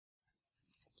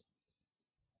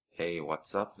Hey,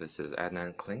 what's up? This is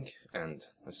Adnan Klink, and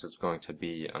this is going to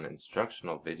be an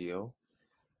instructional video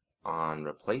on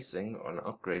replacing or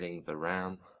upgrading the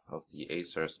RAM of the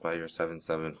Acer Aspire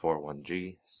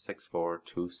 7741G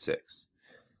 6426.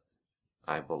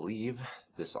 I believe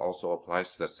this also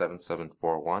applies to the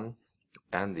 7741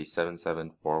 and the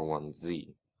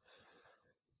 7741Z.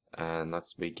 And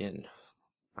let's begin.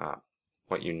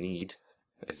 What you need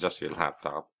is just your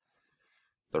laptop,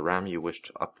 the RAM you wish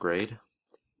to upgrade.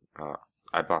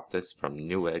 I bought this from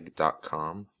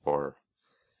newegg.com for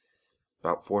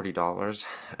about $40,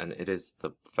 and it is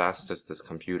the fastest this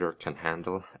computer can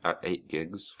handle at 8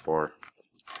 gigs for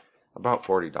about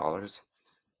 $40.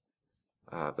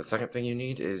 The second thing you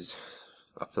need is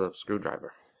a Phillips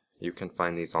screwdriver. You can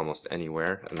find these almost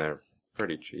anywhere, and they're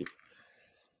pretty cheap.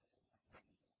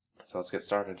 So let's get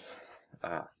started.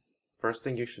 First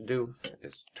thing you should do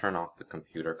is turn off the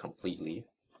computer completely.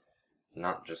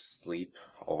 Not just sleep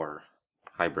or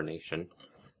hibernation,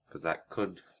 because that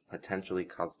could potentially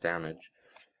cause damage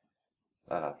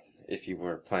if you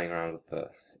were playing around with the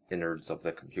innards of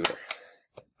the computer.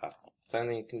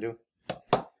 Something you can do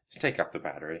is take out the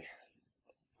battery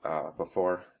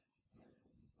before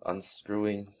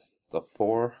unscrewing the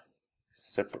 4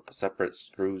 separate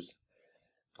screws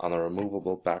on the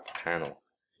removable back panel.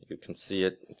 You can see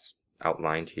it's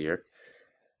outlined here.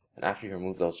 And after you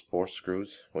remove those 4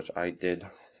 screws, which I did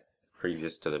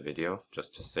previous to the video,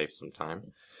 just to save some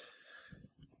time,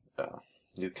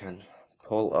 you can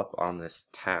pull up on this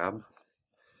tab,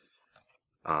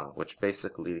 which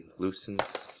basically loosens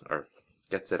or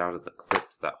gets it out of the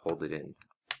clips that hold it in.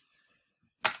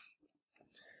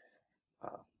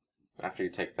 After you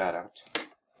take that out,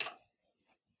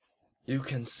 you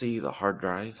can see the hard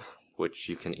drive, which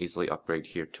you can easily upgrade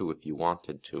here too if you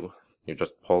wanted to. You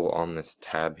just pull on this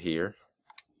tab here.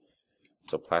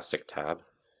 It's a plastic tab.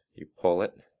 You pull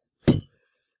it. If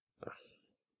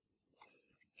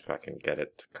I can get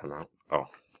it to come out. Oh,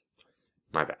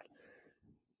 my bad.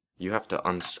 You have to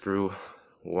unscrew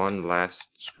one last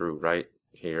screw right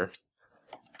here,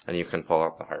 and you can pull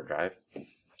out the hard drive.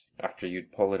 After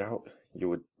you'd pull it out, you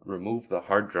would remove the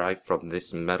hard drive from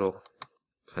this metal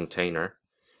container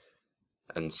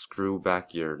and screw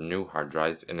back your new hard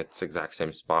drive in its exact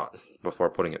same spot before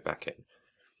putting it back in.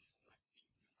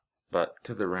 But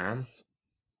to the RAM,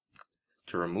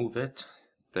 to remove it,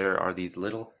 there are these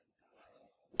little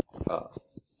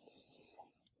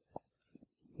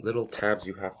tabs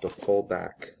you have to pull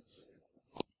back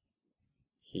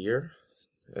here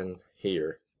and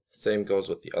here. Same goes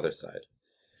with the other side.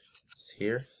 It's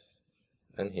here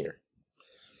and here.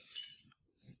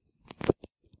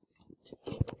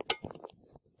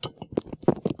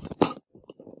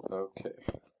 Okay,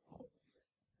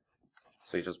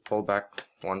 so you just pull back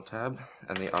one tab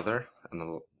and the other,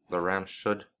 and the RAM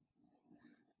should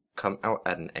come out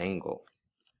at an angle.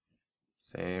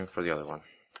 Same for the other one.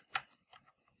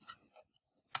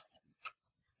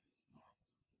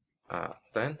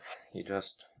 Then you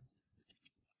just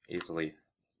easily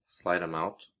slide them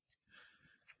out,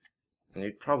 and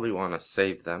you'd probably want to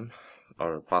save them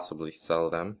or possibly sell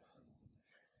them.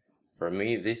 For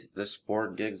me, this 4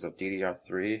 gigs of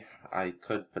DDR3, I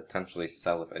could potentially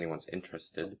sell if anyone's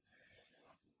interested.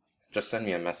 Just send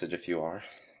me a message if you are,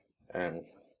 and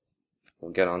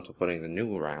we'll get on to putting the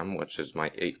new RAM, which is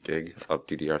my 8 gig of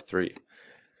DDR3.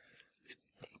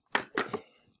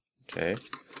 Okay.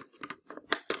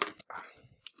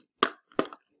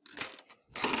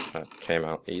 That came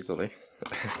out easily.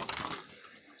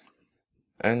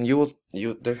 And you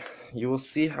will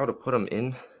see how to put them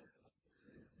in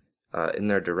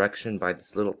their direction by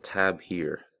this little tab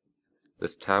here.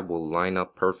 This tab will line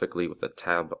up perfectly with the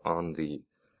tab on the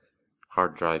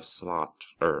hard drive slot,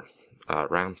 or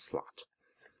RAM slot.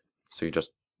 So you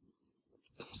just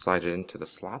slide it into the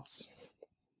slots,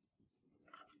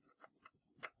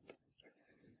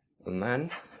 and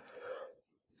then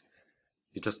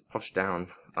you just push down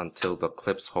until the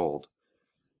clips hold.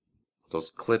 Those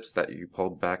clips that you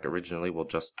pulled back originally will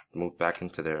just move back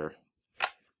into their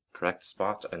correct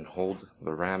spot and hold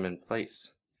the RAM in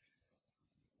place.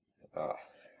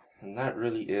 And that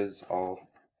really is all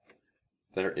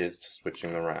there is to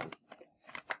switching the RAM.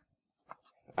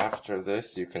 After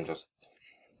this, you can just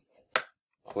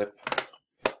clip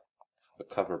the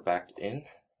cover back in,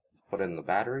 put in the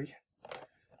battery,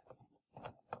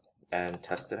 and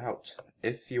test it out.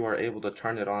 If you are able to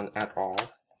turn it on at all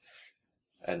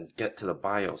and get to the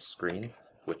BIOS screen,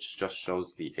 which just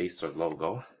shows the Acer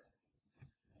logo,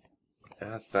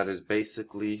 that is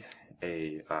basically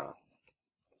a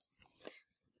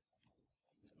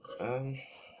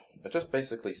it just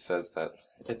basically says that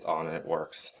it's on and it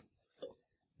works.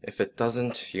 If it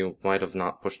doesn't, you might have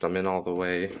not pushed them in all the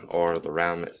way, or the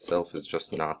RAM itself is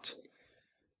just not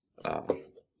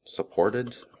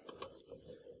supported.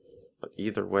 But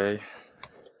either way,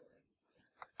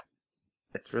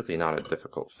 it's really not a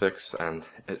difficult fix, and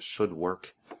it should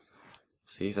work.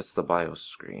 See, that's the BIOS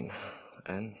screen,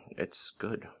 and it's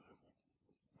good.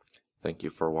 Thank you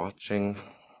for watching.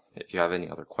 If you have any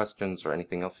other questions or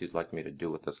anything else you'd like me to do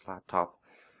with this laptop,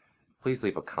 please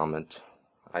leave a comment.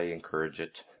 I encourage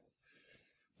it.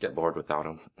 Get bored without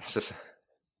them.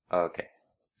 Okay.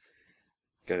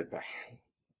 Goodbye.